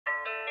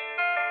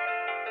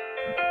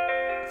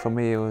For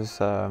me, it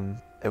was a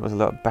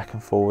lot back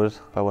and forward.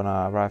 But when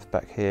I arrived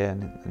back here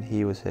and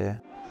he was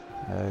here,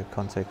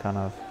 Conte kind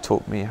of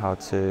taught me how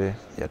to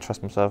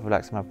trust myself,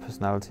 relax my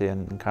personality,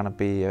 and kind of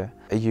be a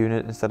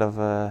unit instead of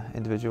an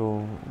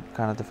individual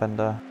kind of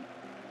defender.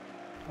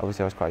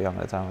 Obviously, I was quite young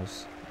at the time. I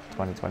was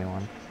 20,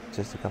 21.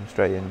 Just to come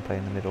straight in and play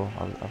in the middle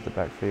of the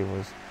back three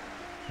was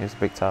a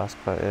big task,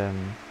 but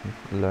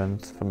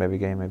learned from every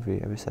game,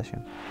 every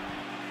session.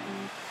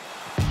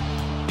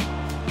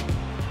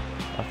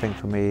 I think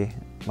for me,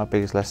 my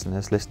biggest lesson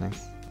is listening.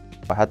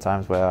 I had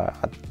times where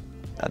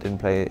I didn't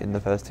play in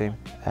the first team,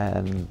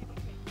 and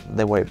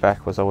the way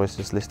back was always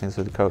just listening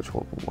to the coach.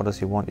 What does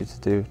he want you to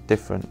do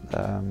different?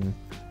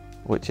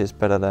 Which is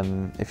better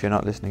than if you're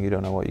not listening, you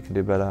don't know what you can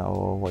do better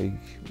or what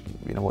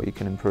you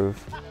can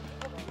improve.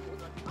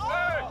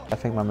 I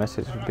think my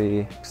message would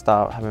be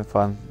start having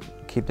fun,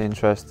 keep the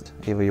interest.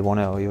 Either you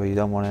want it or you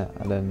don't want it,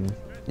 and then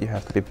you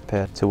have to be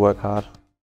prepared to work hard.